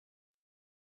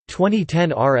2010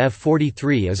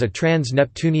 RF43 is a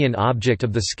trans-Neptunian object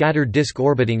of the scattered disk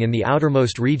orbiting in the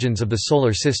outermost regions of the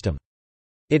Solar System.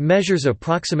 It measures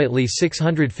approximately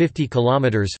 650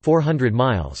 kilometers (400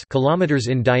 miles)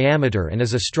 in diameter and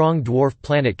is a strong dwarf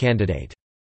planet candidate.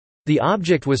 The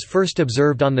object was first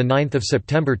observed on 9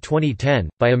 September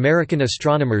 2010, by American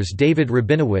astronomers David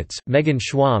Rabinowitz, Megan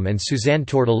Schwamm and Suzanne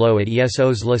Tortolò at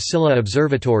ESO's La Silla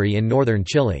Observatory in northern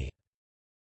Chile.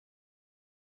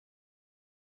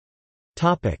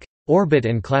 Orbit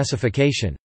and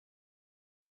classification.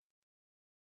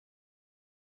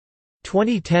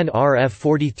 2010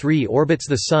 RF43 orbits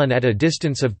the Sun at a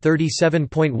distance of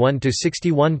 37.1 to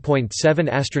 61.7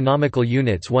 astronomical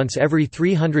units once every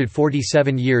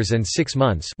 347 years and 6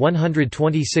 months,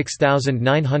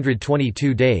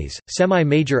 126,922 days,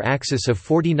 semi-major axis of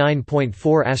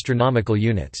 49.4 astronomical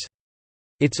units.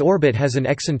 Its orbit has an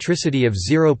eccentricity of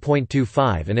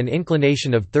 0.25 and an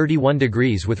inclination of 31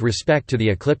 degrees with respect to the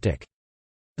ecliptic.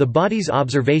 The body's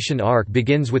observation arc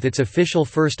begins with its official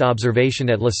first observation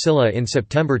at La Silla in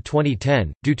September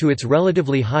 2010. Due to its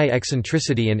relatively high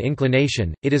eccentricity and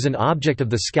inclination, it is an object of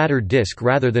the scattered disk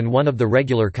rather than one of the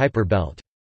regular Kuiper belt.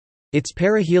 Its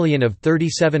perihelion of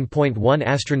 37.1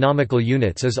 astronomical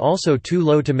units is also too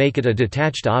low to make it a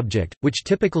detached object, which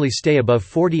typically stay above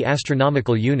 40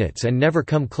 astronomical units and never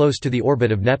come close to the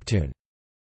orbit of Neptune.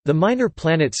 The Minor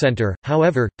Planet Center,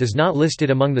 however, does not list it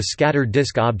among the scattered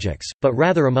disk objects, but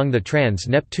rather among the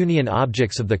trans-Neptunian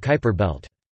objects of the Kuiper belt.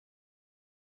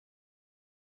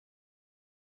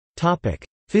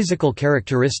 Physical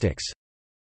characteristics.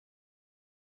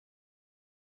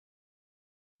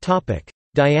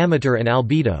 Diameter and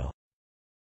albedo.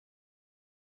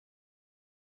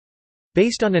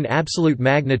 Based on an absolute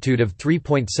magnitude of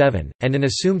 3.7, and an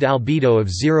assumed albedo of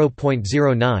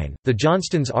 0.09, the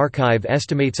Johnston's archive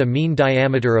estimates a mean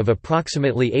diameter of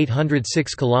approximately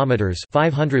 806 km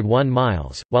 (501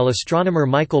 miles), while astronomer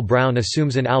Michael Brown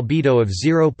assumes an albedo of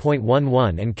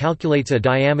 0.11 and calculates a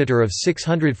diameter of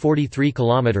 643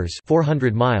 km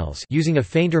 (400 miles) using a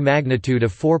fainter magnitude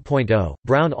of 4.0.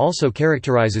 Brown also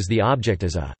characterizes the object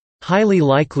as a highly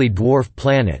likely dwarf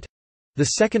planet, the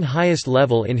second highest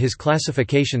level in his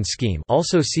classification scheme.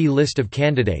 Also see List of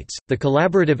candidates. The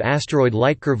collaborative asteroid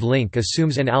lightcurve link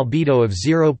assumes an albedo of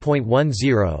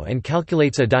 0.10 and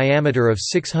calculates a diameter of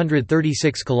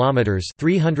 636 km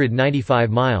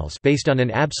 (395 miles) based on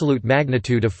an absolute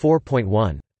magnitude of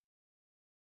 4.1.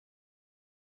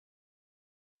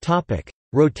 Topic: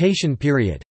 Rotation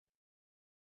period.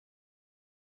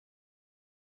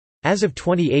 As of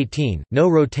 2018, no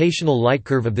rotational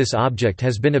lightcurve of this object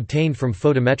has been obtained from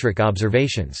photometric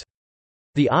observations.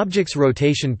 The object's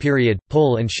rotation period,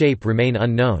 pole and shape remain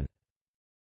unknown.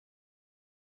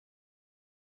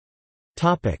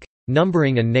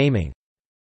 Numbering and naming.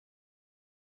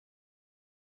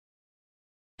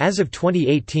 As of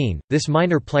 2018, this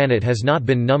minor planet has not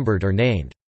been numbered or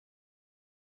named.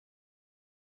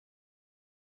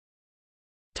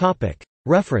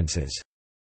 References.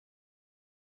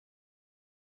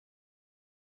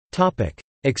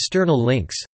 External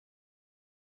links.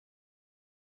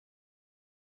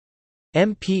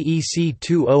 MPEC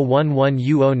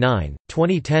 2011U09,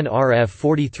 2010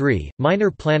 RF43, Minor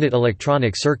Planet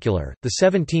Electronic Circular,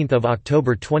 17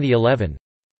 October 2011.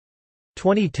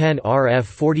 2010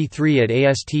 RF43 at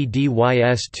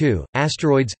ASTDYS2,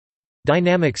 Asteroids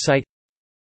Dynamic Site.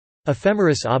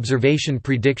 Ephemeris Observation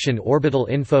Prediction Orbital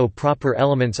Info Proper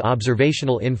Elements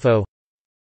Observational Info.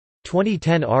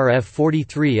 2010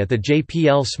 RF43 at the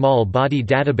JPL Small Body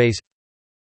Database.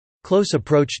 Close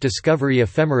Approach Discovery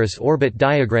Ephemeris Orbit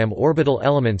Diagram Orbital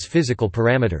Elements Physical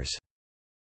Parameters